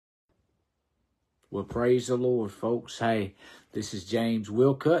Well, praise the Lord, folks. Hey, this is James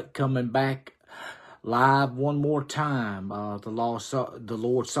Willcutt coming back live one more time. The Lord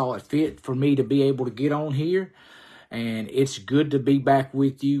saw it fit for me to be able to get on here, and it's good to be back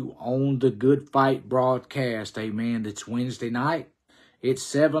with you on the Good Fight broadcast. Amen. It's Wednesday night. It's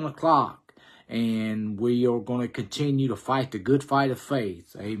 7 o'clock, and we are going to continue to fight the good fight of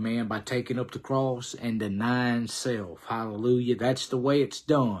faith. Amen. By taking up the cross and denying self. Hallelujah. That's the way it's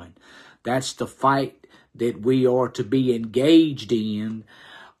done. That's the fight that we are to be engaged in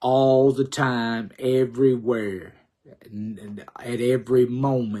all the time, everywhere, at every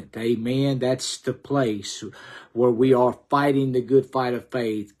moment. Amen. That's the place where we are fighting the good fight of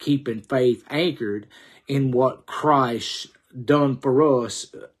faith, keeping faith anchored in what Christ done for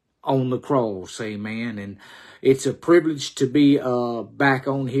us on the cross. Amen. And it's a privilege to be back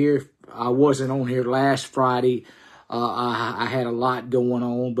on here. I wasn't on here last Friday. I had a lot going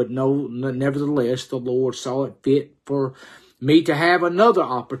on, but nevertheless, the Lord saw it fit for me to have another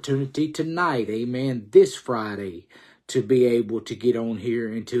opportunity tonight, amen, this Friday, to be able to get on here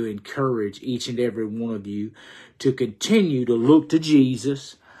and to encourage each and every one of you to continue to look to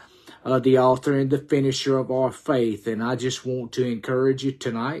Jesus, the author and the finisher of our faith. And I just want to encourage you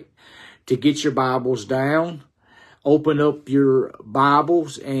tonight to get your Bibles down. Open up your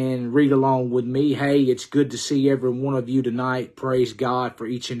Bibles and read along with me. Hey, it's good to see every one of you tonight. Praise God for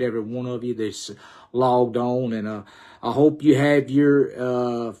each and every one of you that's logged on. And I hope you have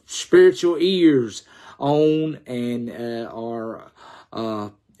your spiritual ears on and are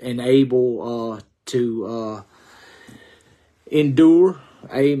able to endure,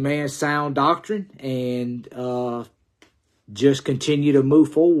 amen, sound doctrine, and just continue to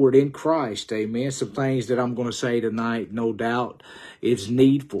move forward in Christ. Amen. Some things that I'm going to say tonight, no doubt, is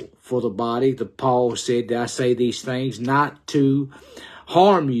needful for the body. Paul said, I say these things not to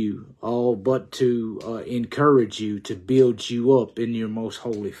harm you, but to encourage you, to build you up in your most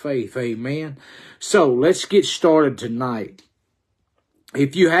holy faith. Amen. So let's get started tonight.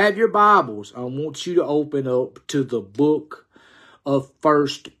 If you have your Bibles, I want you to open up to the book of 1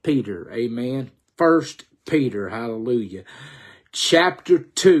 Peter. Amen. 1 Peter, hallelujah. Chapter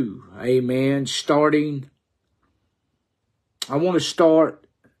 2, amen.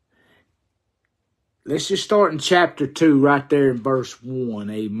 Let's just start in chapter 2 right there in verse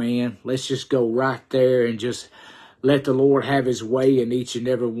 1, amen. Let's just go right there and just let the Lord have his way in each and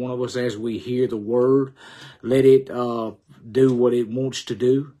every one of us as we hear the word. Let it do what it wants to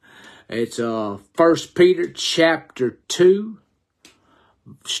do. It's 1 Peter chapter 2.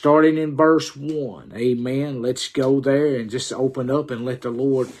 Starting in verse 1, amen. Let's go there and just open up and let the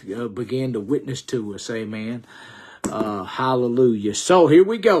Lord begin to witness to us, amen. Hallelujah. So here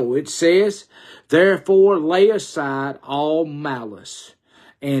we go. It says, therefore lay aside all malice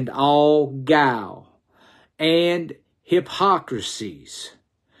and all guile and hypocrisies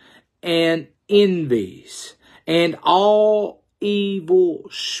and envies and all evil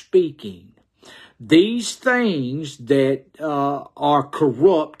speaking. These things that are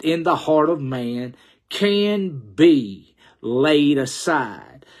corrupt in the heart of man can be laid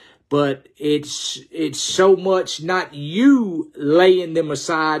aside. But it's so much not you laying them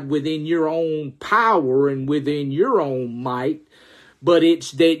aside within your own power and within your own might, but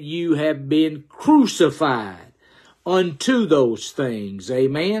it's that you have been crucified unto those things.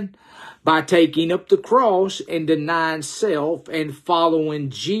 Amen. By taking up the cross and denying self and following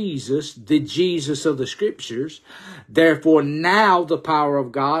Jesus, the Jesus of the Scriptures. Therefore, now the power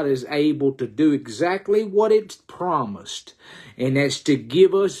of God is able to do exactly what it's promised. And that's to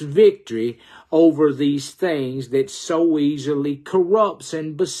give us victory over these things that so easily corrupts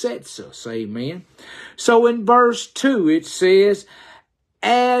and besets us. Amen. So in verse 2, it says,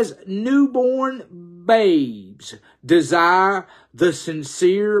 as newborn babes desire the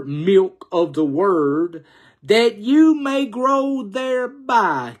sincere milk of the word, that you may grow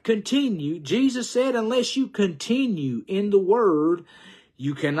thereby. Continue. Jesus said, unless you continue in the word,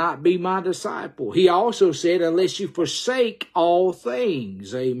 you cannot be my disciple. He also said, unless you forsake all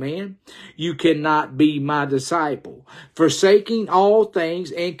things, amen, you cannot be my disciple. Forsaking all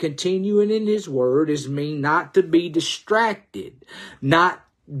things and continuing in his word is mean not to be distracted, not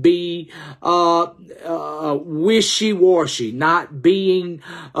be wishy-washy, not being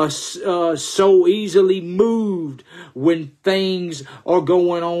so easily moved when things are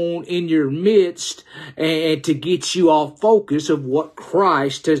going on in your midst, and to get you off focus of what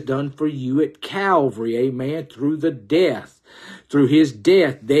Christ has done for you at Calvary, amen, through his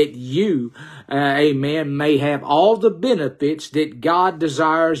death, that you, amen, may have all the benefits that God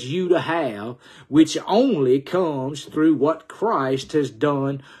desires you to have, which only comes through what Christ has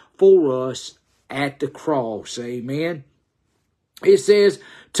done for us at the cross. Amen. It says,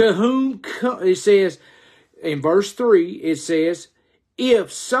 it says, in verse 3, it says,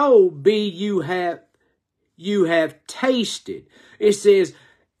 if so be you have tasted. It says,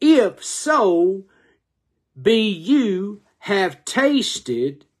 if so be you have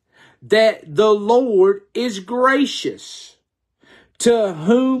tasted that the Lord is gracious, to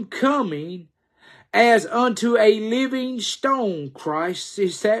whom coming as unto a living stone, Christ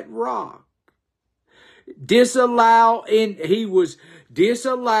is that rock. He was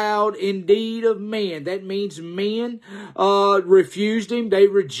disallowed indeed of men. That means men refused him. They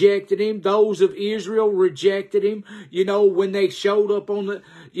rejected him. Those of Israel rejected him. When they showed up on the,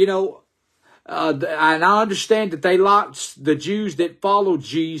 and I understand that they locked the Jews that followed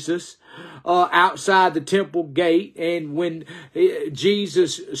Jesus outside the temple gate. And when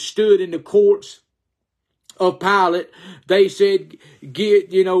Jesus stood in the courts of Pilate, they said,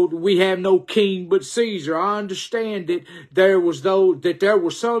 we have no king but Caesar. I understand that there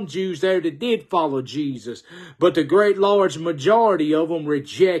were some Jews there that did follow Jesus, but the great large majority of them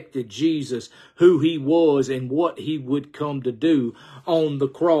rejected Jesus, who he was and what he would come to do on the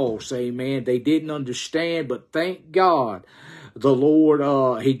cross. Amen. They didn't understand, but thank God the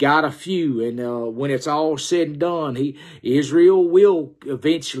Lord, he got a few, and when it's all said and done, Israel will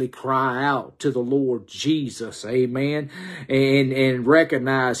eventually cry out to the Lord Jesus, amen, and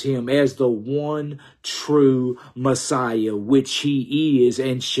recognize him as the one true Messiah, which he is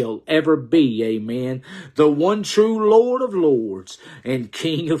and shall ever be, amen. The one true Lord of lords and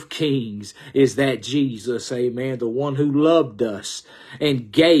King of kings is that Jesus, amen, the one who loved us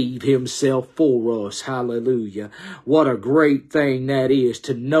and gave himself for us, hallelujah. What a great thing that is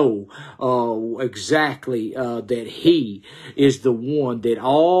to know exactly that he is the one that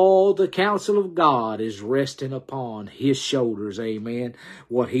all the counsel of God is resting upon his shoulders, amen,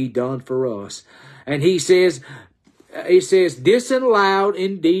 what he done for us. And he says, disallowed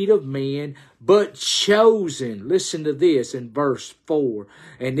indeed of men, but chosen. Listen to this in verse 4.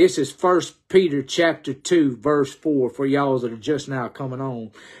 And this is 1 Peter chapter 2, verse 4, for y'all that are just now coming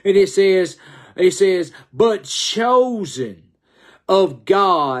on. And it says, but chosen of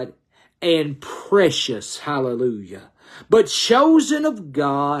God and precious. Hallelujah. But chosen of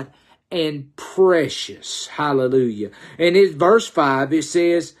God and precious. Hallelujah. And in verse 5, it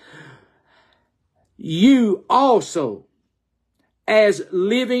says, you also, as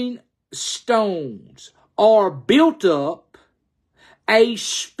living stones, are built up a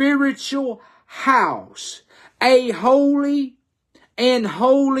spiritual house, a holy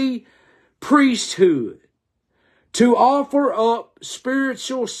priesthood, to offer up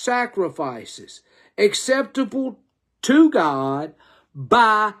spiritual sacrifices acceptable to God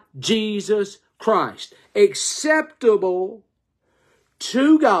by Jesus Christ. Acceptable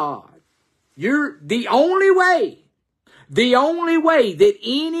to God. You're the only way that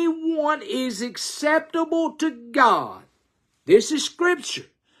anyone is acceptable to God. This is scripture.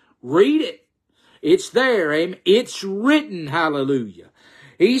 Read it. It's there. Amen. It's written. Hallelujah.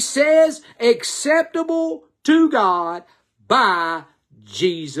 He says acceptable to God by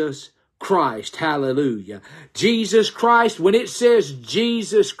Jesus Christ. Hallelujah. Jesus Christ, when it says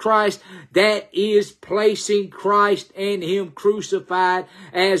Jesus Christ, that is placing Christ and him crucified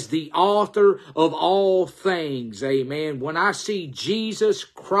as the author of all things. Amen. When I see Jesus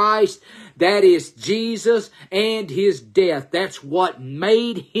Christ, that is Jesus and his death. That's what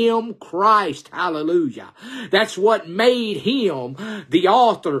made him Christ. Hallelujah. That's what made him the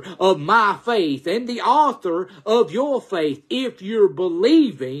author of my faith and the author of your faith, if you're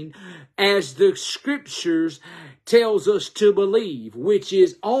believing as the scriptures tells us to believe, which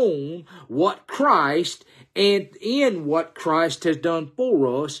is on what Christ and in what Christ has done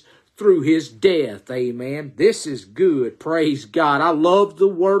for us through his death. Amen. This is good. Praise God. I love the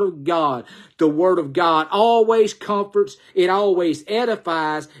Word of God. The Word of God always comforts. It always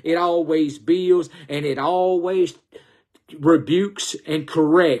edifies. It always builds. And it always rebukes and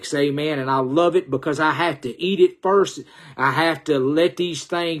corrects. Amen. And I love it because I have to eat it first. I have to let these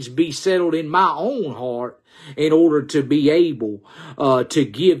things be settled in my own heart in order to be able to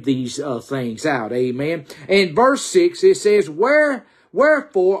give these things out. Amen. In verse 6, it says,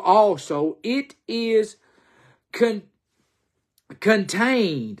 wherefore also it is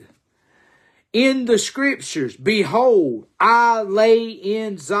contained in the scriptures, behold, I lay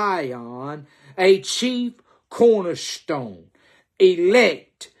in Zion a chief cornerstone,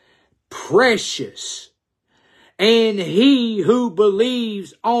 elect, precious, and he who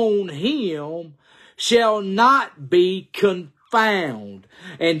believes on him shall not be confounded. confound.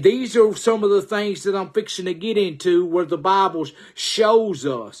 And these are some of the things that I'm fixing to get into where the Bible shows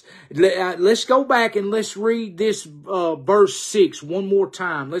us. Let's go back and let's read this verse 6 one more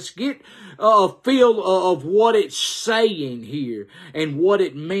time. Let's get a feel of what it's saying here and what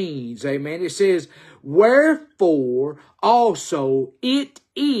it means. Amen. It says, wherefore also it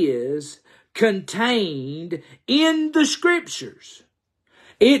is contained in the Scriptures.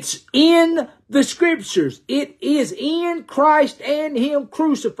 It's in the Scriptures. It is in Christ and Him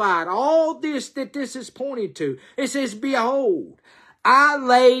crucified. All this that this is pointing to. It says, behold, I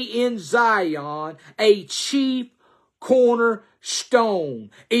lay in Zion a chief cornerstone,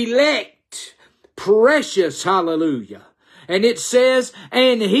 elect, precious, hallelujah. And it says,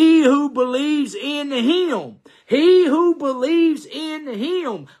 and he who believes in Him, he who believes in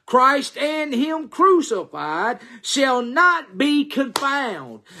Him, Christ and Him crucified, shall not be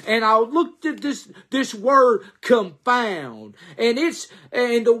confounded. And I looked at this word confound. And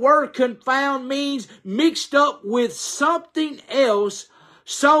the word confound means mixed up with something else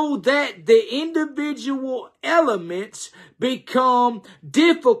so that the individual elements become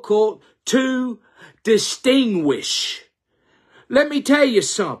difficult to distinguish. Let me tell you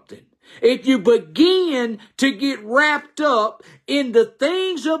something. If you begin to get wrapped up in the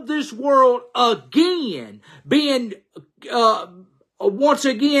things of this world again, being once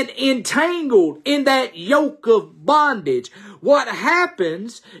again entangled in that yoke of bondage, what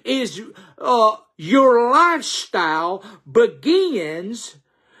happens is your lifestyle begins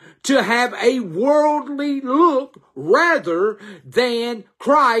to have a worldly look rather than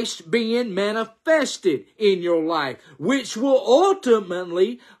Christ being manifested in your life, which will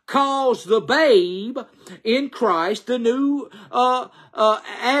ultimately cause the babe in Christ, the new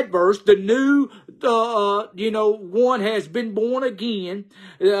adverse, the new one has been born again,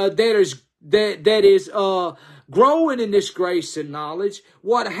 that is growing in this grace and knowledge.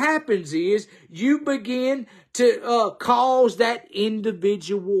 What happens is you begin to cause that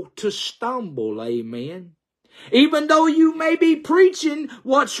individual to stumble. Amen. Even though you may be preaching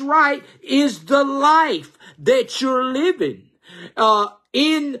what's right, is the life that you're living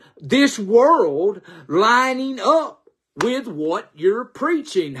in this world lining up with what you're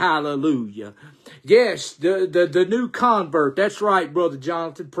preaching. Hallelujah. Yes, the new convert. That's right, Brother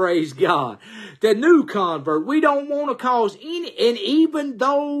Jonathan. Praise God. The new convert. We don't want to cause any, and even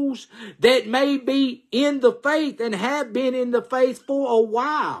those that may be in the faith and have been in the faith for a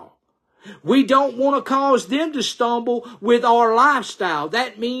while, we don't want to cause them to stumble with our lifestyle.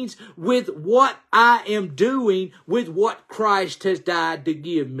 That means with what I am doing, with what Christ has died to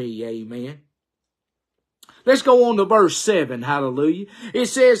give me. Amen. Let's go on to verse 7. Hallelujah. It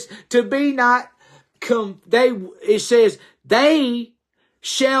says, to be not they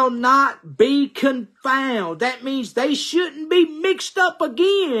shall not be confounded. That means they shouldn't be mixed up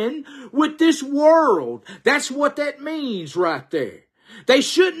again with this world. That's what that means right there. They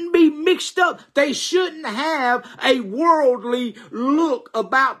shouldn't be mixed up. They shouldn't have a worldly look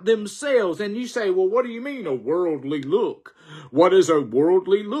about themselves. And you say, well, what do you mean a worldly look? What is a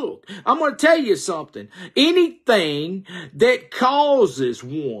worldly look? I'm going to tell you something. Anything that causes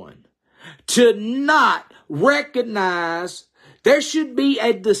one to not recognize, there should be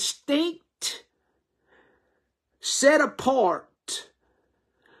a distinct, set apart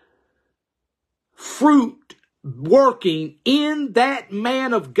fruit working in that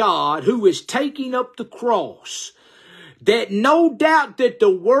man of God who is taking up the cross, that no doubt that the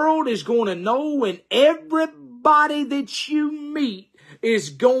world is going to know, and everybody that you meet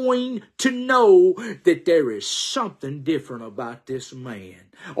is going to know that there is something different about this man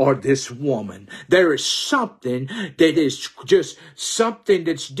or this woman. There is something that is just something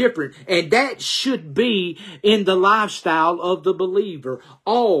that's different. And that should be in the lifestyle of the believer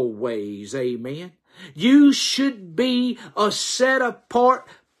always. Amen. You should be a set apart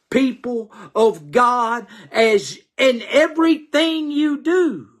people of God as in everything you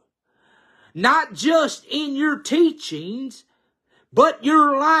do. Not just in your teachings, but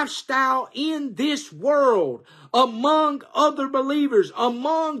your lifestyle in this world, among other believers,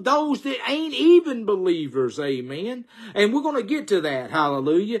 among those that ain't even believers, amen. And we're going to get to that,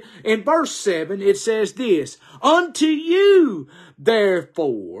 hallelujah. In verse 7, it says this, unto you,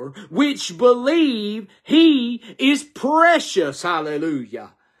 therefore, which believe, He is precious,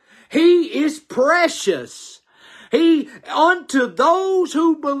 hallelujah. He is precious. Unto those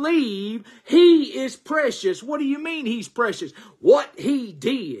who believe, He is precious. What do you mean He's precious? What He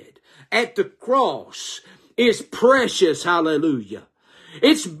did at the cross is precious. Hallelujah.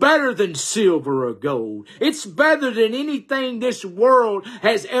 It's better than silver or gold. It's better than anything this world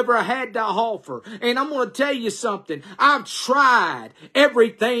has ever had to offer. And I'm going to tell you something. I've tried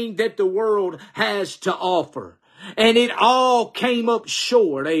everything that the world has to offer, and it all came up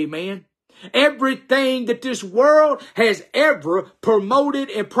short. Amen. Everything that this world has ever promoted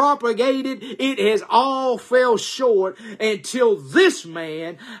and propagated, it has all fell short until this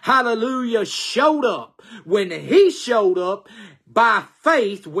man, hallelujah, showed up. When he showed up, by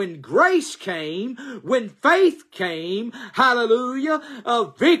faith, when grace came, when faith came, hallelujah,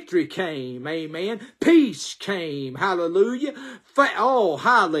 victory came, amen. Peace came, hallelujah. Oh,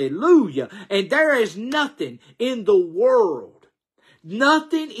 hallelujah. And there is nothing in the world,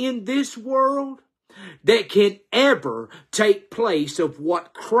 nothing in this world that can ever take place of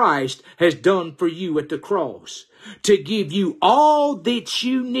what Christ has done for you at the cross, to give you all that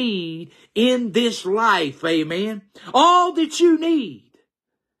you need in this life, amen. All that you need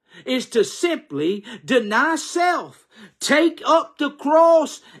is to simply deny self, take up the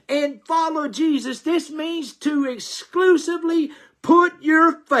cross, and follow Jesus. This means to exclusively put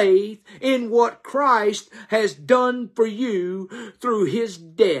your faith in what Christ has done for you through his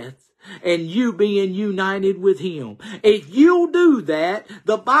death, and you being united with him. If you do that,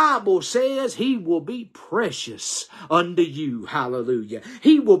 the Bible says he will be precious unto you. Hallelujah.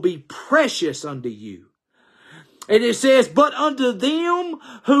 He will be precious unto you. And it says, but unto them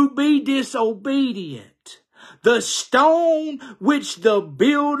who be disobedient, the stone which the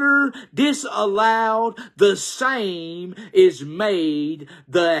builder disallowed, the same is made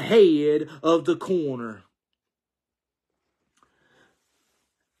the head of the corner,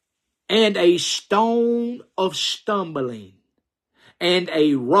 and a stone of stumbling, and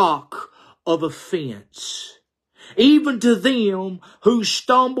a rock of offense. Even to them who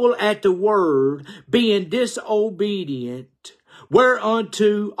stumble at the word, being disobedient,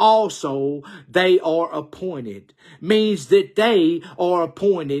 whereunto also they are appointed. Means that they are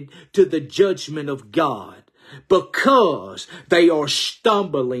appointed to the judgment of God, because they are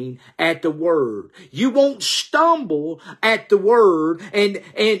stumbling at the word. You won't stumble at the word,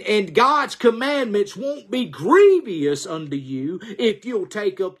 and God's commandments won't be grievous unto you if you'll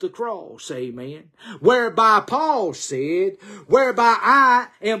take up the cross. Amen. Whereby Paul said, whereby I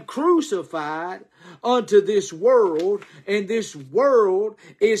am crucified unto this world, and this world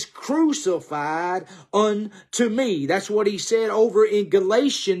is crucified unto me. That's what he said over in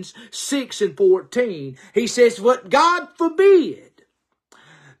Galatians 6:14. He says, but God forbid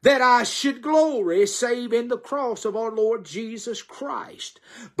that I should glory save in the cross of our Lord Jesus Christ,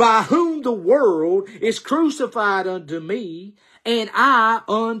 by whom the world is crucified unto me, and I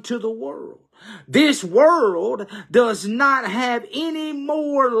unto the world. This world does not have any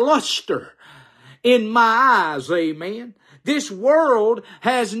more luster in my eyes, amen. This world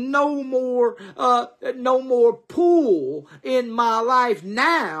has no more pull in my life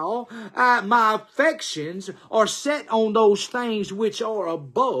now. My affections are set on those things which are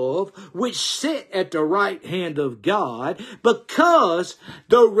above, which sit at the right hand of God, because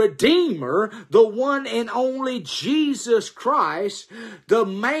the Redeemer, the one and only Jesus Christ, the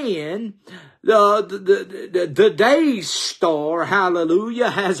man, the day star,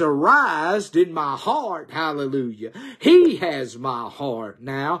 hallelujah, has arisen in my heart, hallelujah. He has my heart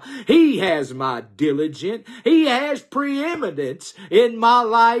now. He has my diligence. He has preeminence in my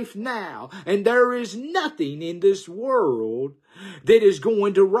life now. And there is nothing in this world that is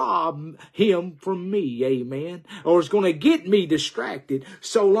going to rob him from me, amen, or is going to get me distracted,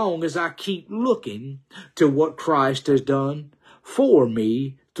 so long as I keep looking to what Christ has done for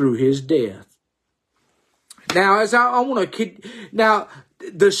me through his death. Now, as I want to, now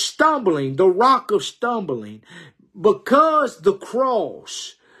the stumbling, the rock of stumbling, because the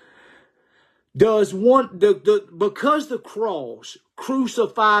cross does because the cross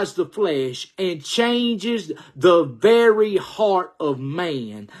crucifies the flesh and changes the very heart of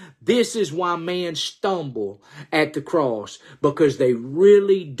man. This is why man stumble at the cross, because they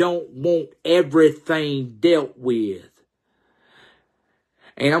really don't want everything dealt with.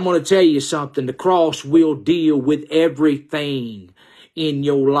 And I'm going to tell you something. The cross will deal with everything in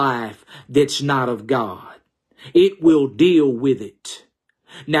your life that's not of God. It will deal with it.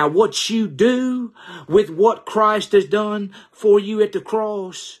 Now, what you do with what Christ has done for you at the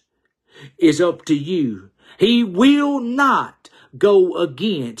cross is up to you. He will not go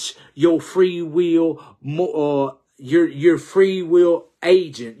against your free will, your free will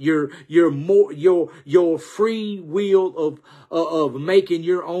agent, your free will of making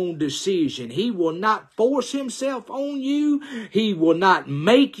your own decision. He will not force himself on you. He will not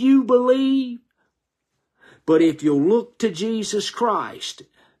make you believe But if you look to Jesus Christ,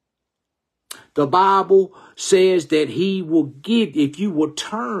 the Bible says that he will give, if you will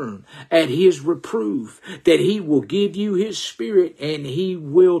turn at his reproof, that he will give you his Spirit and he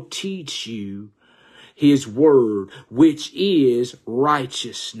will teach you his word, which is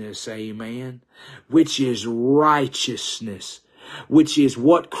righteousness. Amen. Which is righteousness, which is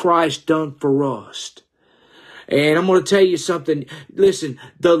what Christ done for us. And I'm going to tell you something. Listen,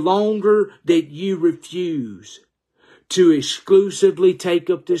 the longer that you refuse to exclusively take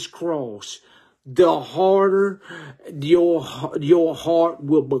up this cross, the harder your heart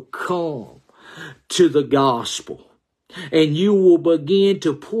will become to the gospel. And you will begin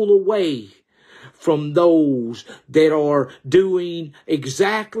to pull away from those that are doing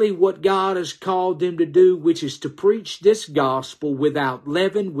exactly what God has called them to do, which is to preach this gospel without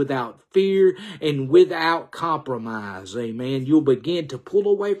leaven, without fear, and without compromise. Amen. You'll begin to pull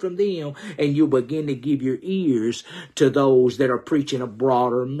away from them, and you'll begin to give your ears to those that are preaching a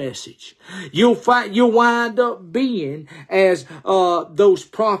broader message. You'll wind up being as those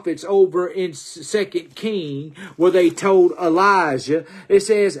prophets over in 2 Kings, where they told Elijah, it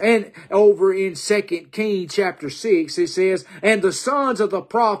says, and over in 2 Kings chapter 6, it says, and the sons of the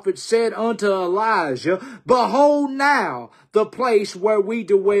prophets said unto Elijah, behold now, the place where we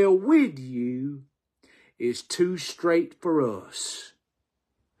dwell with you is too strait for us.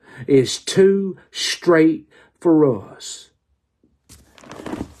 It's too strait for us.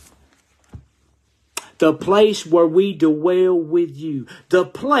 The place where we dwell with you, the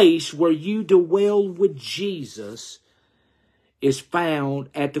place where you dwell with Jesus, is found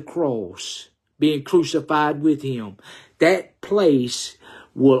at the cross, being crucified with him. That place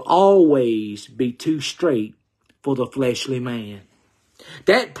will always be too strait for the fleshly man.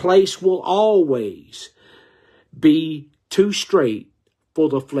 That place will always be too strait for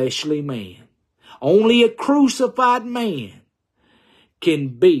the fleshly man. Only a crucified man can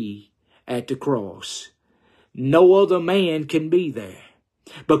be at the cross. No other man can be there,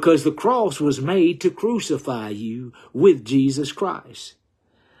 because the cross was made to crucify you with Jesus Christ,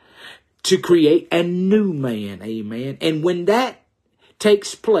 to create a new man. Amen. And when that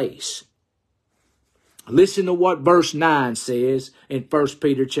takes place, listen to what verse 9 says in 1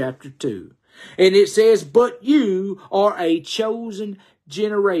 Peter chapter 2. And it says, but you are a chosen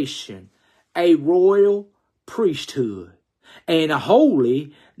generation, a royal priesthood, and a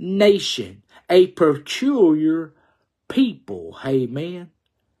holy nation, a peculiar people. Amen.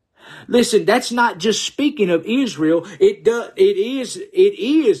 Listen, that's not just speaking of Israel. It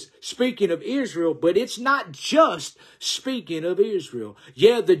is speaking of Israel, but it's not just speaking of Israel.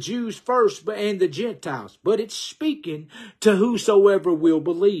 Yeah, the Jews first and the Gentiles, but it's speaking to whosoever will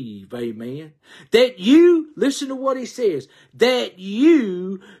believe. Amen. That you, listen to what he says, that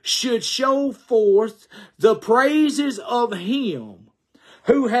you should show forth the praises of him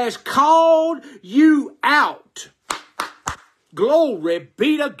who has called you out. Glory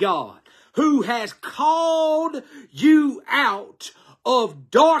be to God, who has called you out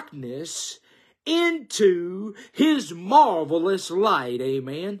of darkness into his marvelous light.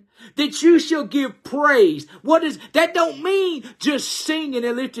 Amen. That you shall give praise. What is that? Don't mean just singing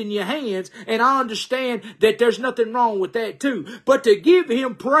and lifting your hands. And I understand that there's nothing wrong with that too. But to give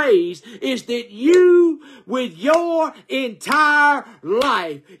him praise is that you, with your entire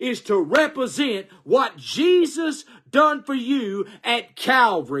life, is to represent what Jesus done for you at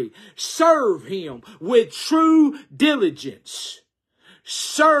Calvary. Serve him with true diligence.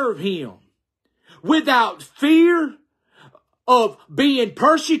 Serve him without fear of being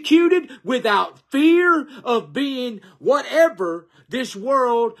persecuted, without fear of being whatever this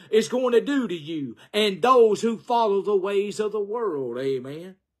world is going to do to you and those who follow the ways of the world.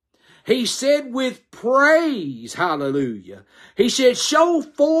 Amen. He said with praise, hallelujah. He said, show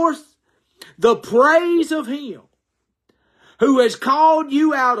forth the praise of him who has called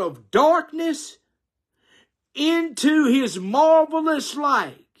you out of darkness into his marvelous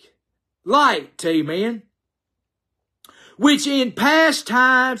light. Amen. Which in past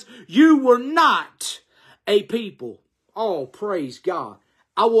times you were not a people. Oh, praise God.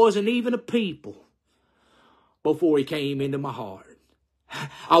 I wasn't even a people before he came into my heart.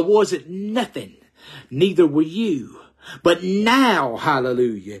 I wasn't nothing. Neither were you. But now,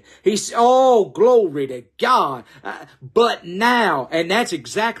 hallelujah, he's, oh, glory to God. But now, and that's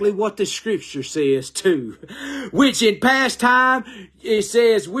exactly what the scripture says too. Which in past time, it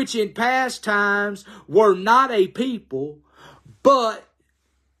says, which in past times were not a people, but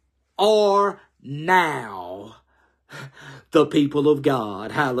are now the people of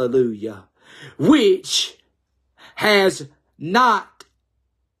God. Hallelujah. Which has not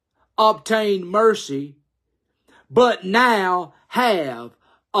obtained mercy but now have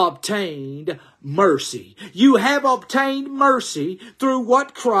obtained mercy. You have obtained mercy through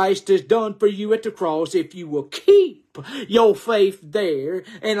what Christ has done for you at the cross if you will keep your faith there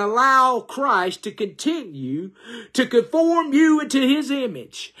and allow Christ to continue to conform you into His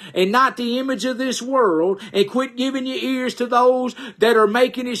image and not the image of this world, and quit giving your ears to those that are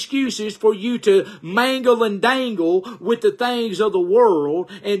making excuses for you to mangle and dangle with the things of the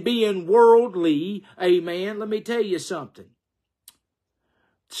world and being worldly. Amen. Let me tell you something.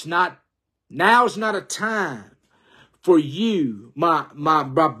 Now's not a time for you, my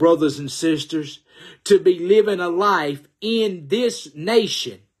brothers and sisters, to be living a life in this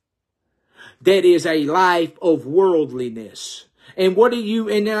nation that is a life of worldliness. And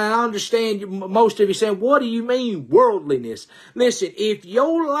and I understand most of you saying, what do you mean worldliness? Listen, if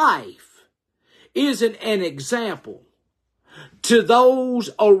your life isn't an example to those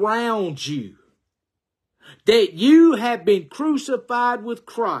around you, that you have been crucified with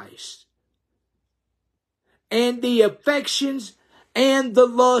Christ, and the affections and the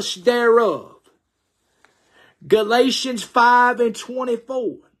lust thereof. Galatians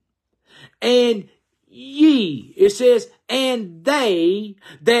 5:24. And ye, it says, and they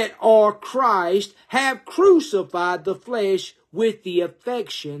that are Christ have crucified the flesh with the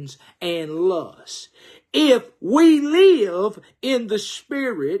affections and lusts. If we live in the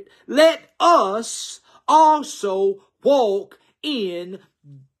Spirit, let us also walk in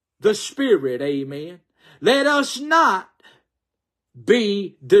the Spirit. Amen. Let us not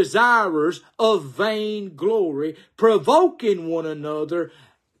be desirous of vain glory, provoking one another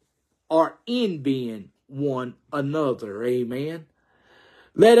or envying one another. Amen.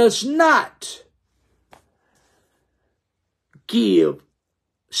 Let us not give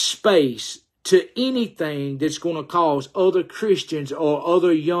space to anything that's going to cause other Christians or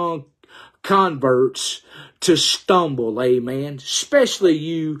other young converts to stumble. Amen. Especially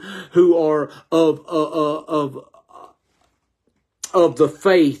you who are of the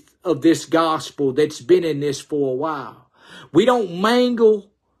faith of this gospel that's been in this for a while. We don't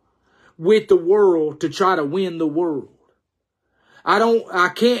mangle with the world to try to win the world. I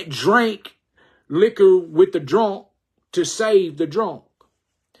can't drink liquor with the drunk to save the drunk.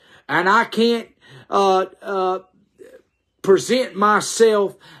 And I can't present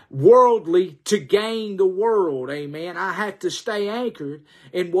myself worldly to gain the world. Amen. I have to stay anchored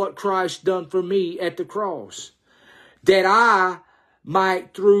in what Christ done for me at the cross, that I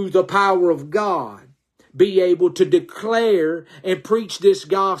might, through the power of God, be able to declare and preach this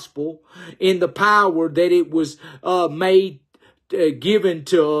gospel in the power that it was given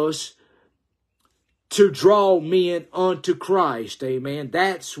to us to draw men unto Christ. Amen.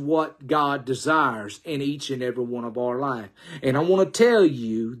 That's what God desires in each and every one of our life. And I want to tell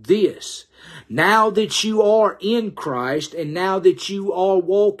you this. Now that you are in Christ and now that you are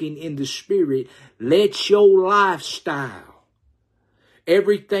walking in the Spirit, let your lifestyle,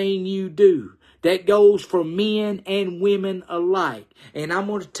 everything you do, that goes for men and women alike. And I'm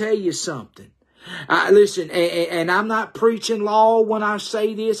going to tell you something. Listen, and I'm not preaching law when I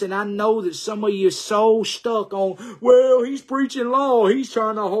say this, and I know that some of you are so stuck on, well, he's preaching law, he's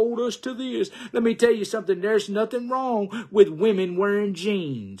trying to hold us to this. Let me tell you something, there's nothing wrong with women wearing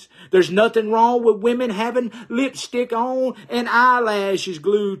jeans. There's nothing wrong with women having lipstick on and eyelashes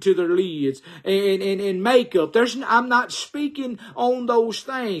glued to their lids and makeup. I'm not speaking on those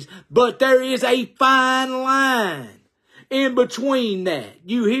things, but there is a fine line in between that.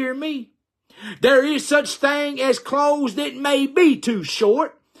 You hear me? There is such thing as clothes that may be too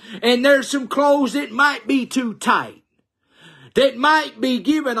short, and there's some clothes that might be too tight, that might be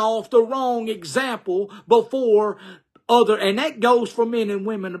giving off the wrong example before other, and that goes for men and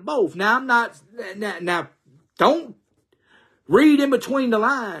women both. Now, now, don't read in between the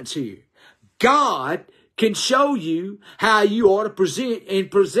lines here. God can show you how you ought to present and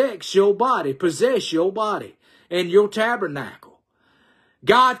possess your body and your tabernacle.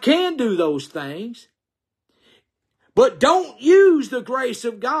 God can do those things, but don't use the grace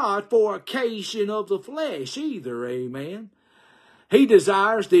of God for occasion of the flesh either, amen. He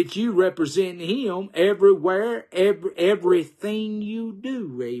desires that you represent Him everywhere, everything you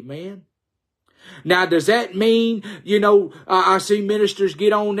do, amen. Now, does that mean, I see ministers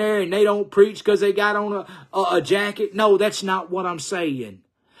get on there and they don't preach because they got on a jacket? No, that's not what I'm saying.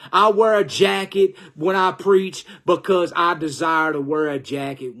 I wear a jacket when I preach because I desire to wear a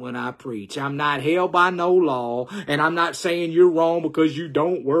jacket when I preach. I'm not held by no law, and I'm not saying you're wrong because you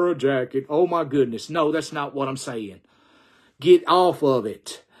don't wear a jacket. Oh my goodness. No, that's not what I'm saying. Get off of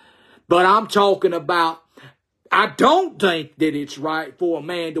it. But I'm talking about I don't think that it's right for a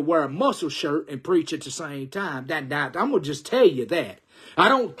man to wear a muscle shirt and preach at the same time. I'm going to just tell you that. I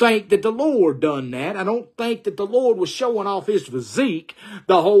don't think that the Lord done that. I don't think that the Lord was showing off his physique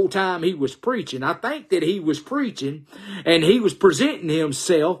the whole time he was preaching. I think that he was preaching and he was presenting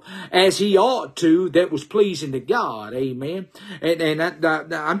himself as he ought to, that was pleasing to God. Amen. And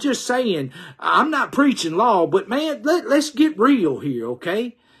I'm just saying, I'm not preaching law, but man, let's get real here,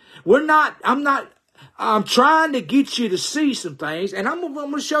 okay? I'm trying to get you to see some things, and I'm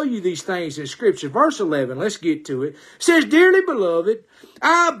going to show you these things in Scripture. Verse 11, let's get to it. It says, Dearly beloved,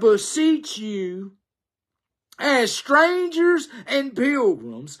 I beseech you, as strangers and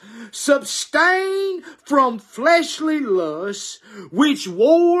pilgrims, abstain from fleshly lusts, which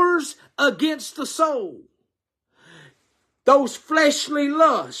wars against the soul. Those fleshly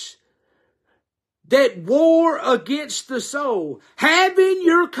lusts that war against the soul, having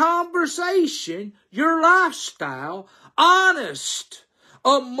your conversation, your lifestyle, honest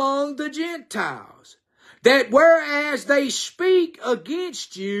among the Gentiles, that whereas they speak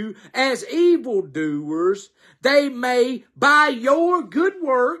against you as evildoers, they may, by your good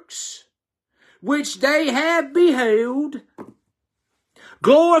works, which they have beheld,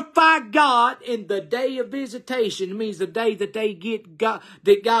 glorify God in the day of visitation. It means the day that they get God,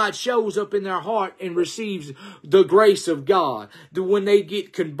 that God shows up in their heart and receives the grace of God. When they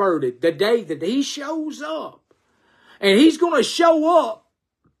get converted, the day that he shows up. And he's going to show up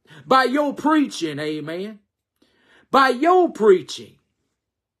by your preaching, amen. By your preaching.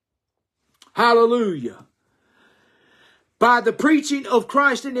 Hallelujah. By the preaching of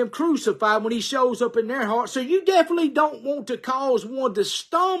Christ and him crucified when he shows up in their heart. So you definitely don't want to cause one to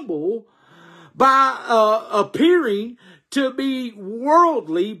stumble by appearing to be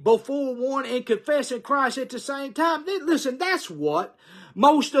worldly before one and confessing Christ at the same time. Listen, that's what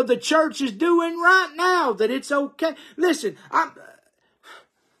most of the church is doing right now, that it's okay. Listen,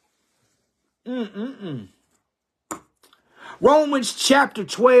 Romans chapter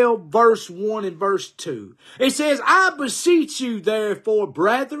 12, verse 1 and verse 2. It says, I beseech you, therefore,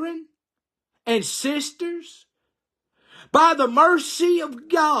 brethren and sisters, by the mercy of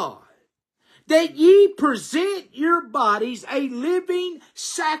God, that ye present your bodies a living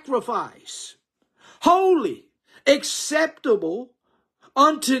sacrifice, holy, acceptable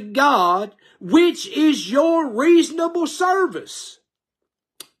unto God, which is your reasonable service.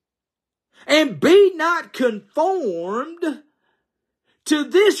 And be not conformed to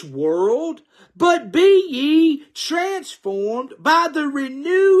this world, but be ye transformed by the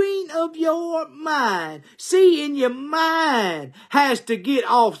renewing of your mind. See, and your mind has to get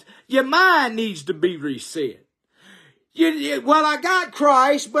off. Your mind needs to be reset. Well, I got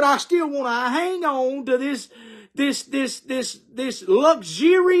Christ, but I still want to hang on to this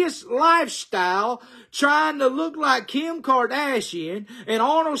luxurious lifestyle, trying to look like Kim Kardashian and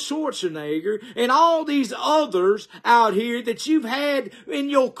Arnold Schwarzenegger and all these others out here that you've had in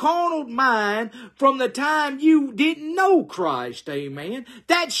your carnal mind from the time you didn't know Christ, amen.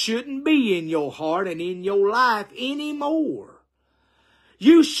 That shouldn't be in your heart and in your life anymore.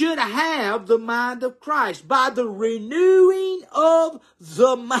 You should have the mind of Christ by the renewing of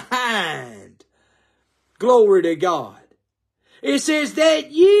the mind. Glory to God. It says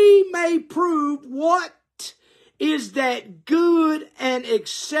that ye may prove what is that good and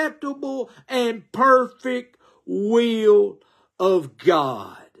acceptable and perfect will of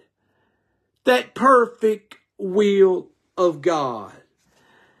God. That perfect will of God.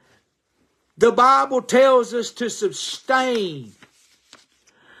 The Bible tells us to abstain.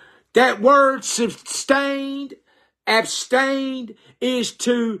 That word sustained, abstained is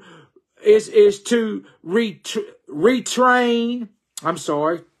to retrain,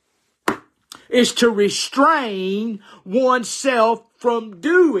 is to restrain oneself from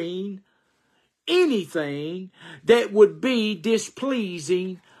doing anything that would be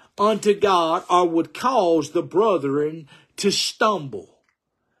displeasing unto God or would cause the brethren to stumble.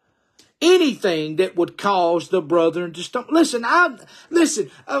 Anything that would cause the brethren to stumble. Listen,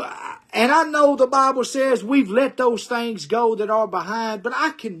 and I know the Bible says we've let those things go that are behind, but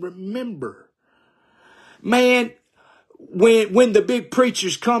I can remember, man, when the big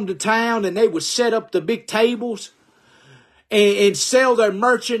preachers come to town and they would set up the big tables and sell their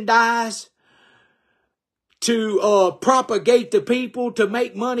merchandise to propagate the people, to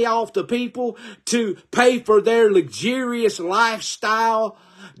make money off the people, to pay for their luxurious lifestyle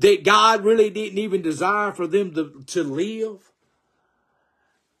that God really didn't even desire for them to live.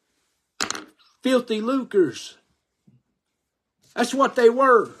 Filthy lucres. That's what they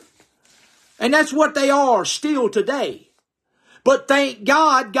were. And that's what they are still today. But thank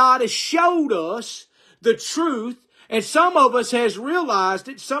God, God has showed us the truth, and some of us has realized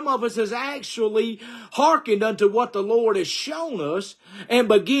it. Some of us has actually hearkened unto what the Lord has shown us and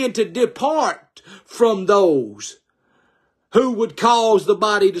begin to depart from those who would cause the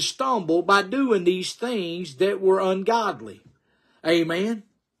body to stumble by doing these things that were ungodly. Amen.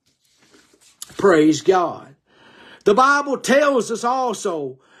 Praise God. The Bible tells us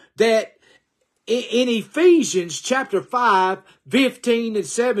also that in Ephesians chapter 5, 15 and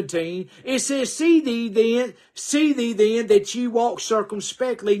 17, it says, See thee then that ye walk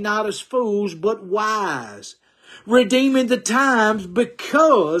circumspectly, not as fools, but wise, redeeming the times,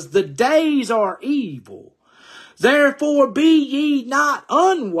 because the days are evil. Therefore be ye not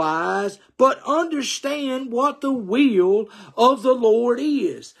unwise, but understand what the will of the Lord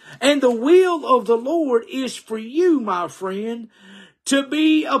is. And the will of the Lord is for you, my friend, to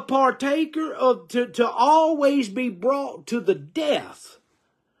be a partaker of, to always be brought to the death,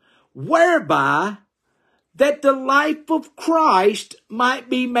 whereby that the life of Christ might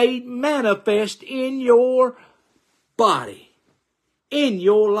be made manifest in your body, in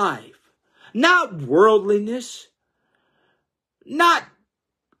your life. Not worldliness, not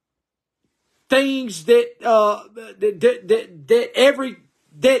things that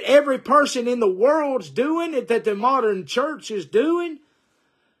every person in the world's doing, that the modern church is doing.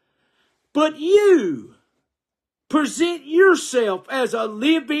 But you present yourself as a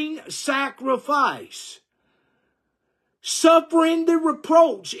living sacrifice, suffering the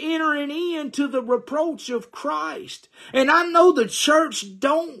reproach, entering into the reproach of Christ. And I know the church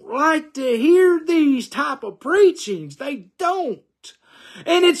don't like to hear these type of preachings. They don't.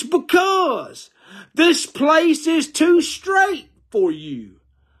 And it's because this place is too straight for you.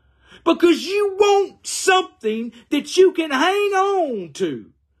 Because you want something that you can hang on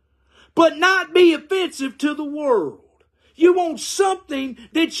to, but not be offensive to the world. You want something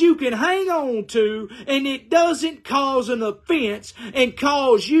that you can hang on to and it doesn't cause an offense and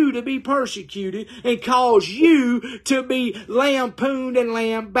cause you to be persecuted and cause you to be lampooned and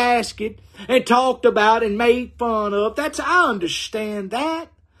lambasted and talked about and made fun of. I understand that.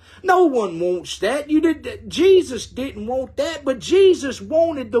 No one wants that. Jesus didn't want that, but Jesus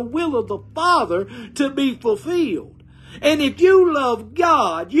wanted the will of the Father to be fulfilled. And if you love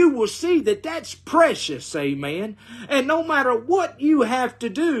God, you will see that that's precious, amen. And no matter what you have to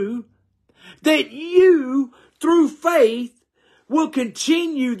do, that you, through faith, will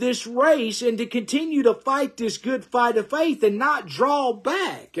continue this race and to continue to fight this good fight of faith and not draw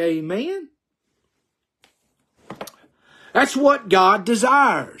back, amen. That's what God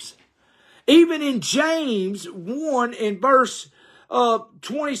desires. Even in James 1 in verse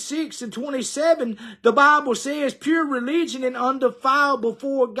 26 and 27, the Bible says, Pure religion and undefiled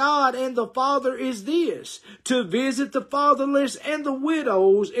before God and the Father is this, to visit the fatherless and the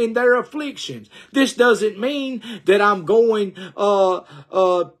widows in their afflictions. This doesn't mean that I'm going to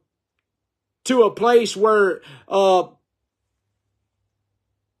a place where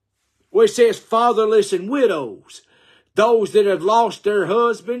it says fatherless and widows. Those that have lost their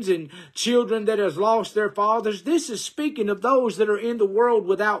husbands and children that have lost their fathers. This is speaking of those that are in the world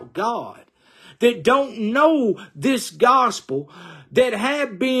without God, that don't know this gospel, that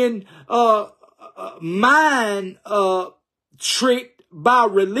have been mind tricked by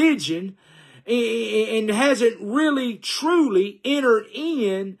religion and hasn't really truly entered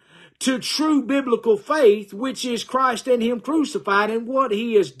in to true biblical faith, which is Christ and Him crucified and what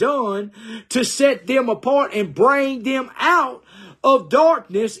He has done to set them apart and bring them out of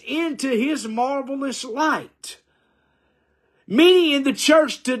darkness into His marvelous light. Many in the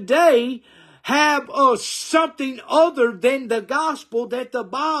church today have something other than the gospel that the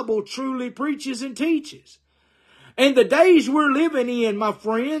Bible truly preaches and teaches. And the days we're living in, my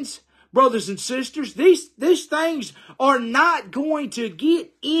friends, brothers and sisters, these things are not going to get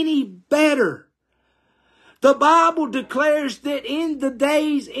any better. The Bible declares that in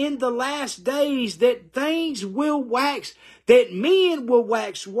the last days, that things will wax, that men will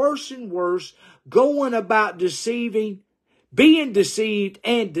wax worse and worse, going about deceiving, being deceived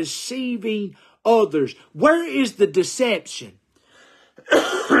and deceiving others. Where is the deception?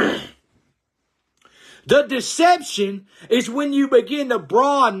 The deception is when you begin to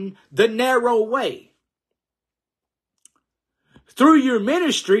broaden the narrow way through your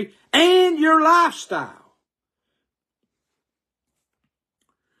ministry and your lifestyle.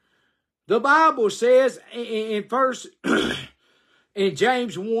 The Bible says in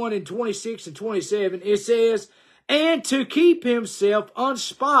James 1 and 26 and 27, it says, and to keep himself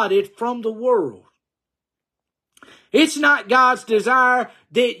unspotted from the world. It's not God's desire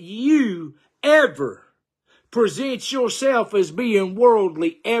that you ever present yourself as being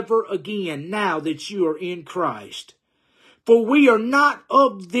worldly ever again now that you are in Christ. For we are not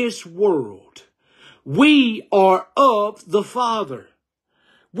of this world. We are of the Father.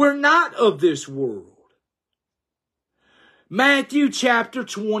 We're not of this world. Matthew chapter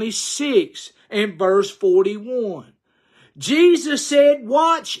 26 and verse 41. Jesus said,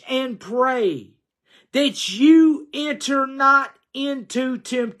 watch and pray that you enter not into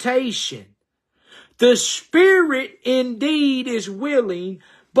temptation. The spirit indeed is willing,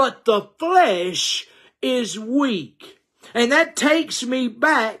 but the flesh is weak. And that takes me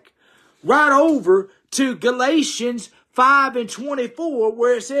back right over to Galatians 5 and 24,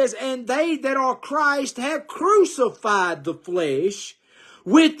 where it says, and they that are Christ have crucified the flesh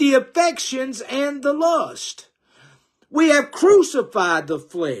with the affections and the lust. We have crucified the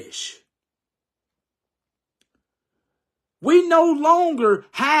flesh. We no longer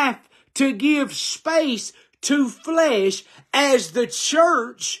have to give space to flesh as the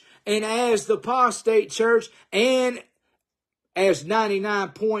church and as the apostate church and as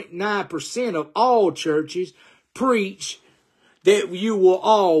 99.9% of all churches preach that you will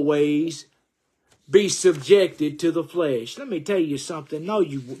always be subjected to the flesh. Let me tell you something. No,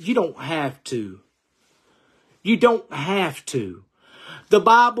 you don't have to. You don't have to. The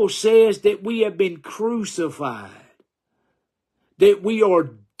Bible says that we have been crucified, that we are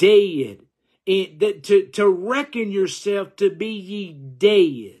dead, to reckon yourself to be ye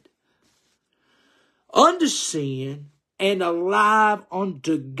dead unto sin and alive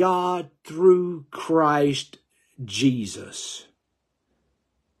unto God through Christ Jesus.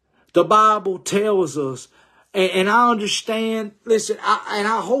 The Bible tells us, and I understand, listen,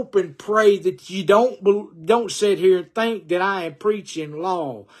 I hope and pray that you don't sit here and think that I am preaching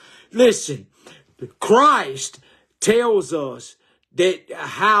law. Listen, Christ tells us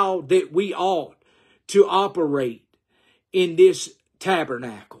how we ought to operate in this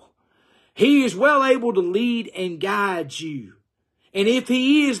tabernacle. He is well able to lead and guide you. And if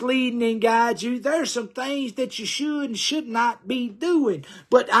he is leading and guiding you, there's some things that you should and should not be doing.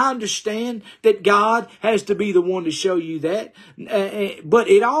 But I understand that God has to be the one to show you that. But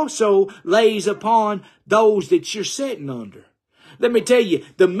it also lays upon those that you're sitting under. Let me tell you,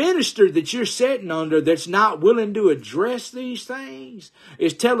 the minister that you're sitting under that's not willing to address these things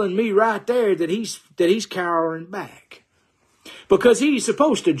is telling me right there that he's cowering back. Because he's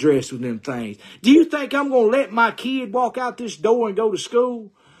supposed to dress with them things. Do you think I'm going to let my kid walk out this door and go to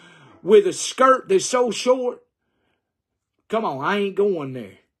school with a skirt that's so short? Come on, I ain't going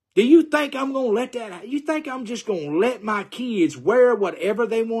there. Do you think I'm going to let that? You think I'm just going to let my kids wear whatever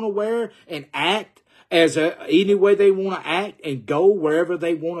they want to wear and act any way they want to act and go wherever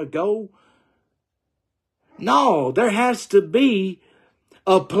they want to go? No, there has to be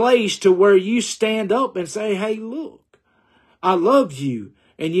a place to where you stand up and say, hey, look. I love you.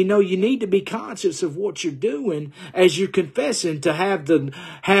 And you need to be conscious of what you're doing as you're confessing to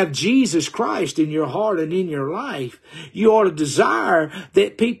have Jesus Christ in your heart and in your life. You ought to desire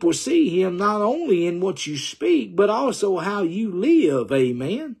that people see him not only in what you speak, but also how you live.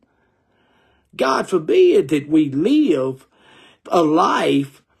 Amen. God forbid that we live a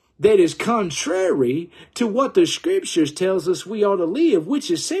life that is contrary to what the scriptures tells us we ought to live, which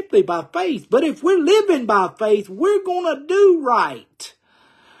is simply by faith. But if we're living by faith, we're going to do right.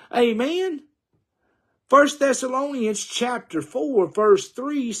 Amen. 1 Thessalonians chapter 4, verse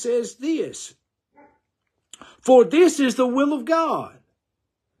 3 says this. For this is the will of God,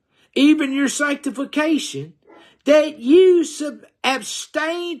 even your sanctification, that you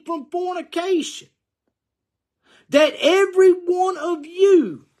abstain from fornication, that every one of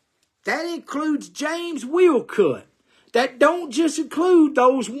you, that includes James Willcutt. That don't just include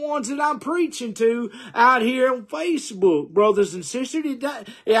those ones that I'm preaching to out here on Facebook, brothers and sisters.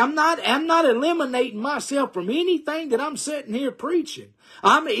 I'm not eliminating myself from anything that I'm sitting here preaching.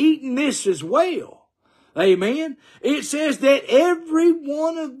 I'm eating this as well. Amen. It says that every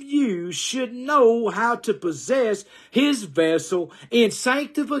one of you should know how to possess his vessel in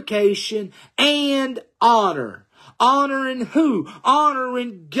sanctification and honor. Honoring who?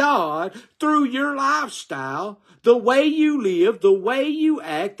 Honoring God through your lifestyle, the way you live, the way you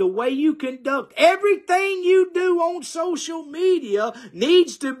act, the way you conduct. Everything you do on social media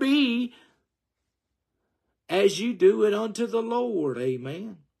needs to be as you do it unto the Lord.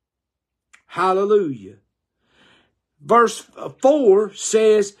 Amen. Hallelujah. Verse 4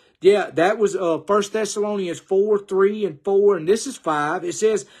 says, that was 1 Thessalonians 4, 3 and 4, and this is 5. It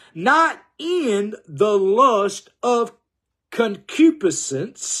says, not in the lust of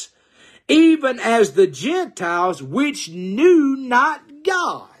concupiscence, even as the Gentiles which knew not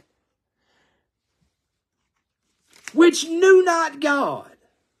God. which knew not God.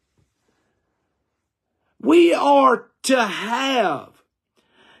 We are to have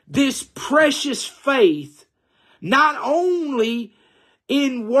this precious faith, not only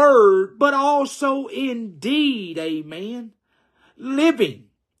in word, but also in deed. Amen. Living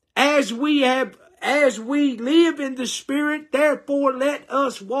as we live in the Spirit, therefore let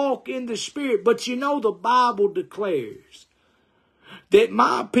us walk in the Spirit. But you know, the Bible declares that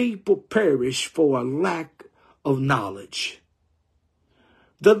my people perish for a lack of knowledge.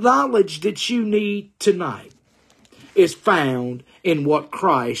 The knowledge that you need tonight is found in what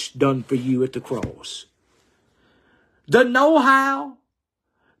Christ done for you at the cross. The know-how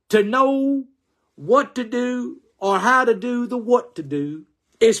to know what to do or how to do the what to do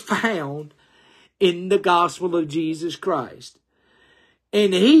is found in the gospel of Jesus Christ.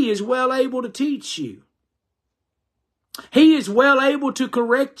 And He is well able to teach you. He is well able to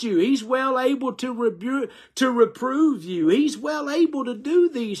correct you. He's well able to reprove you. He's well able to do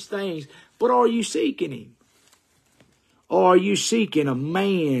these things. But are you seeking Him? Or are you seeking a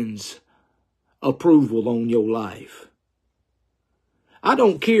man's approval on your life? I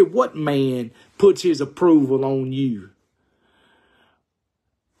don't care what man puts his approval on you.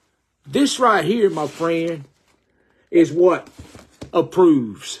 This right here, my friend, is what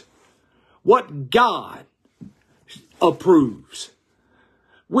approves. What God approves.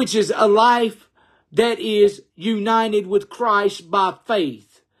 Which is a life that is united with Christ by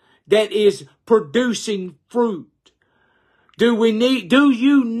faith. That is producing fruit. Do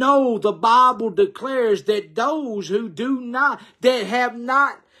you know the Bible declares that those who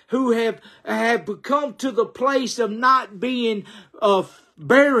have become to the place of not being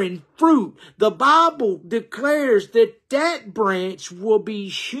bearing fruit, the Bible declares that branch will be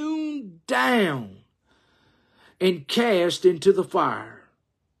hewn down and cast into the fire.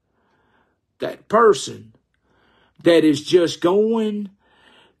 That person that is just going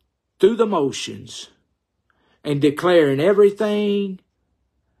through the motions and declaring everything,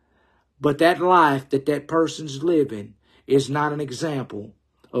 but that life that person's living is not an example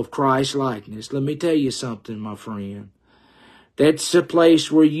of Christ likeness. Let me tell you something, my friend. That's a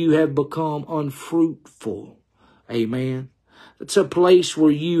place where you have become unfruitful. Amen. It's a place where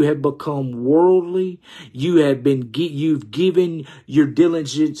you have become worldly. You've given your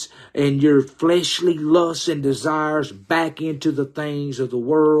diligence and your fleshly lusts and desires back into the things of the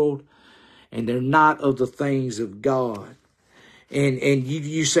world. And they're not of the things of God. And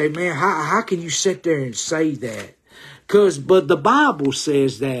you say, man, how can you sit there and say that? But the Bible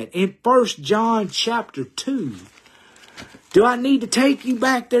says that in 1 John chapter 2. Do I need to take you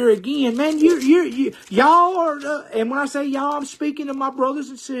back there again? Man, y'all are, and when I say y'all, I'm speaking to my brothers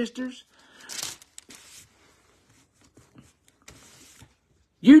and sisters.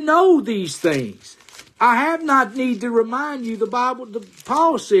 You know these things. I have not need to remind you.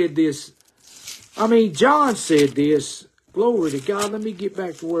 Paul said this. John said this. Glory to God. Let me get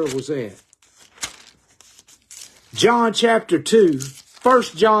back to where it was at. John chapter 2. 1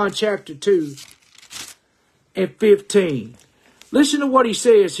 John chapter 2 and 15. Listen to what he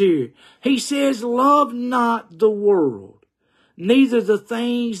says here. He says, love not the world, neither the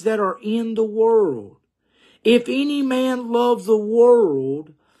things that are in the world. If any man love the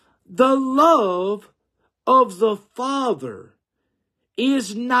world, the love of the Father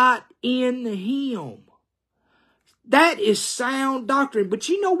is not in him. That is sound doctrine. But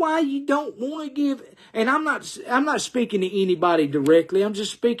you know why you don't want to give, and I'm not speaking to anybody directly. I'm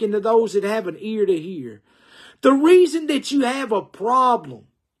just speaking to those that have an ear to hear. The reason that you have a problem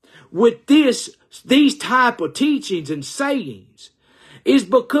with these type of teachings and sayings is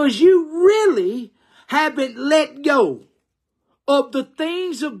because you really haven't let go of the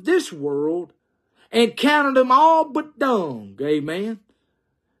things of this world and counted them all but dung. Amen.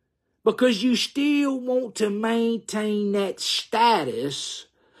 Because you still want to maintain that status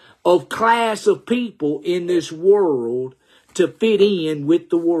of class of people in this world to fit in with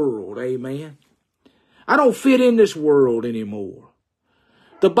the world. Amen. I don't fit in this world anymore.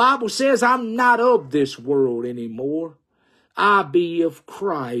 The Bible says I'm not of this world anymore. I be of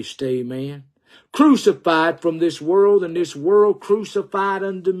Christ. Amen. Crucified from this world, and this world crucified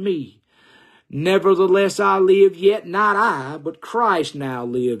unto me. Nevertheless I live, yet not I, but Christ now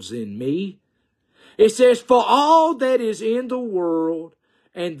lives in me. It says, for all that is in the world,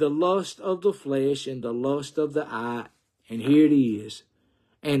 and the lust of the flesh, and the lust of the eye, and here it is,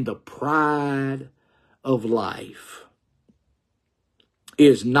 and the pride of life,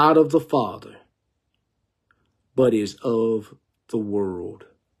 is not of the Father, but is of the world.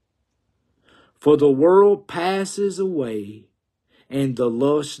 For the world passes away, and the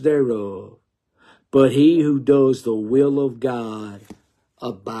lust thereof. but he who does the will of God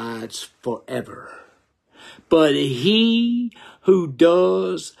abides forever. But he who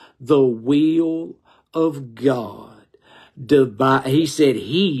does the will of God, he said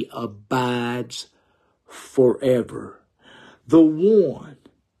he abides forever. The one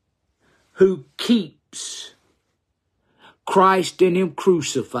who keeps Christ and him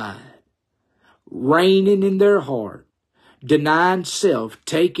crucified, reigning in their heart, denying self,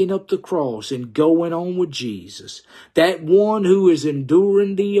 taking up the cross and going on with Jesus. That one who is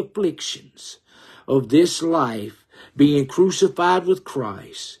enduring the afflictions of this life, being crucified with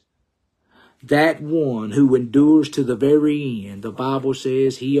Christ. That one who endures to the very end. The Bible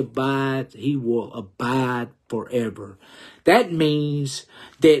says he will abide forever. That means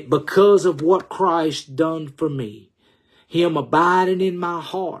that because of what Christ done for me, him abiding in my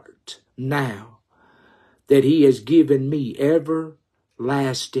heart now, that he has given me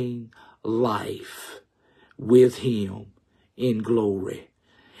everlasting life with him in glory.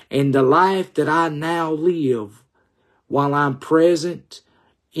 And the life that I now live while I'm present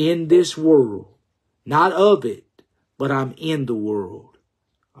in this world, not of it, but I'm in the world.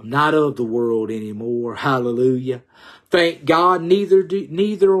 I'm not of the world anymore. Hallelujah. Thank God, neither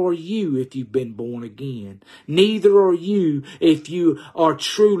are you if you've been born again. Neither are you if you are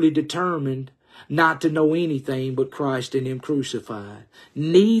truly determined not to know anything but Christ and him crucified.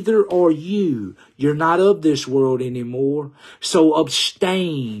 Neither are you. You're not of this world anymore. So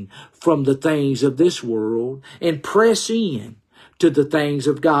abstain from the things of this world and press in to the things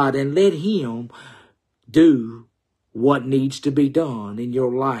of God and let him do what needs to be done in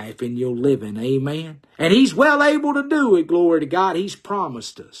your life, in your living. Amen. And he's well able to do it. Glory to God. He's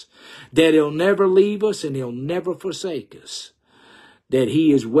promised us that he'll never leave us and he'll never forsake us. That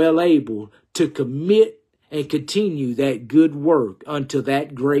he is well able to commit and continue that good work unto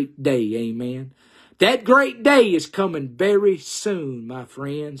that great day. Amen. That great day is coming very soon, my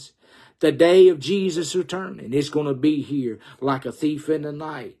friends. The day of Jesus returning. It's going to be here like a thief in the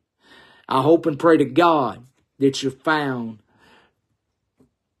night. I hope and pray to God that you're found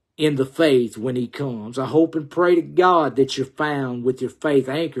in the faith when he comes. I hope and pray to God that you're found with your faith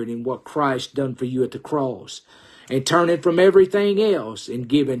anchored in what Christ done for you at the cross. And turning from everything else and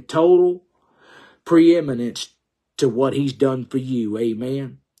giving total preeminence to what he's done for you.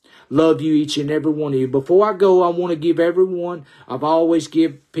 Amen. Love you, each and every one of you. Before I go, I want to give everyone, I've always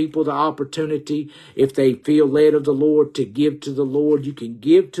give people the opportunity, if they feel led of the Lord, to give to the Lord. You can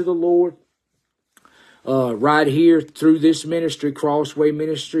give to the Lord right here through this ministry, Crossway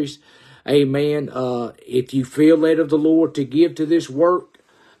Ministries. Amen. If you feel led of the Lord to give to this work,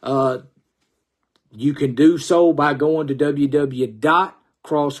 you can do so by going to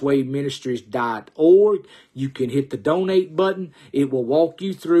www.crosswayministries.org. You can hit the donate button. It will walk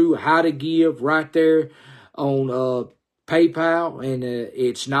you through how to give right there on PayPal, and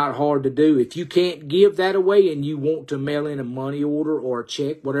it's not hard to do. If you can't give that away and you want to mail in a money order or a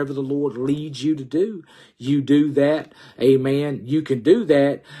check, whatever the Lord leads you to do, you do that. Amen. You can do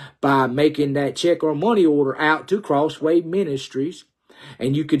that by making that check or money order out to Crossway Ministries.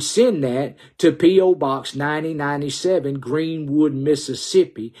 And you could send that to P.O. Box 9097, Greenwood,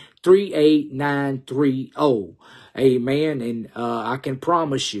 Mississippi, 38930. Amen. And I can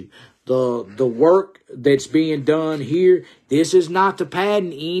promise you, the work that's being done here, this is not to pad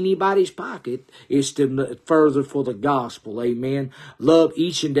in anybody's pocket. It's to further for the gospel. Amen. Love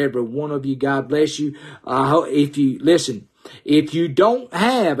each and every one of you. God bless you. If you listen, if you don't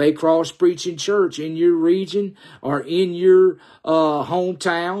have a cross-preaching church in your region or in your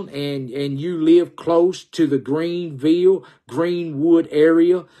hometown and you live close to the Greenwood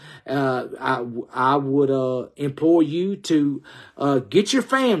area, I would implore you to get your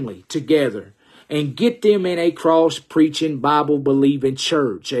family together and get them in a cross-preaching, Bible-believing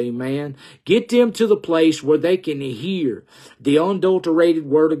church. Amen. Get them to the place where they can hear the unadulterated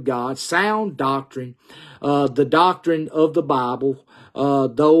Word of God, sound doctrine, the doctrine of the Bible,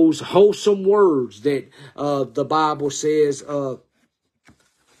 those wholesome words that the Bible says that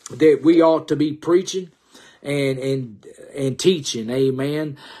we ought to be preaching and teaching,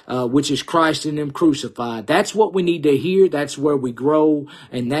 amen, which is Christ in him crucified. That's what we need to hear. That's where we grow,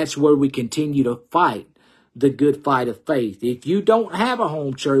 and that's where we continue to fight the good fight of faith. If you don't have a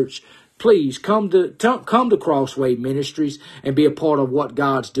home church, please come to Crossway Ministries and be a part of what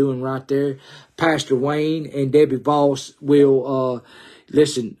God's doing right there. Pastor Wayne and Debbie Voss will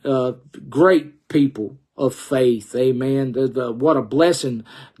listen. Great people of faith, amen. What a blessing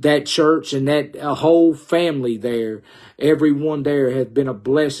that church and that whole family there. Everyone there has been a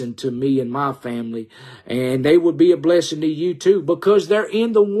blessing to me and my family, and they would be a blessing to you too, because they're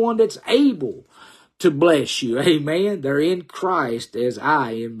in the one that's able to bless you. Amen. They're in Christ as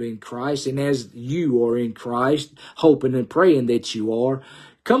I am in Christ and as you are in Christ, hoping and praying that you are.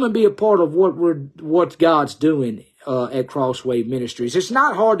 Come and be a part of what God's doing at Crossway Ministries. It's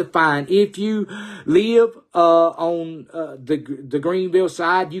not hard to find. If you live on the Greenville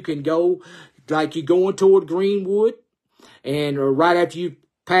side, you can go like you're going toward Greenwood, and right after you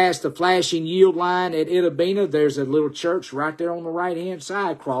pass the flashing yield line at Itabena, there's a little church right there on the right-hand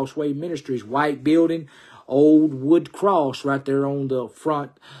side, Crossway Ministries, white building, old wood cross right there on the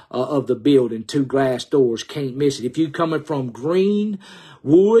front of the building, 2 glass doors, can't miss it. If you're coming from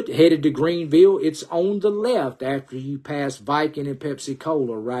Greenwood, headed to Greenville, it's on the left after you pass Viking and Pepsi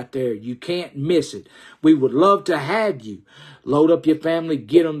Cola right there. You can't miss it. We would love to have you. Load up your family,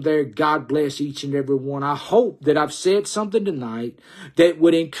 get them there. God bless each and every one. I hope that I've said something tonight that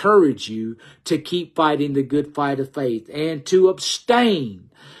would encourage you to keep fighting the good fight of faith and to abstain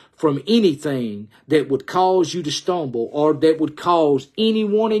from anything that would cause you to stumble or that would cause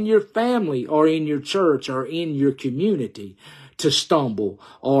anyone in your family or in your church or in your community to stumble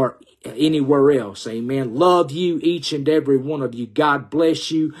or anywhere else. Amen. Love you, each and every one of you. God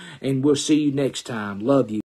bless you, and we'll see you next time. Love you.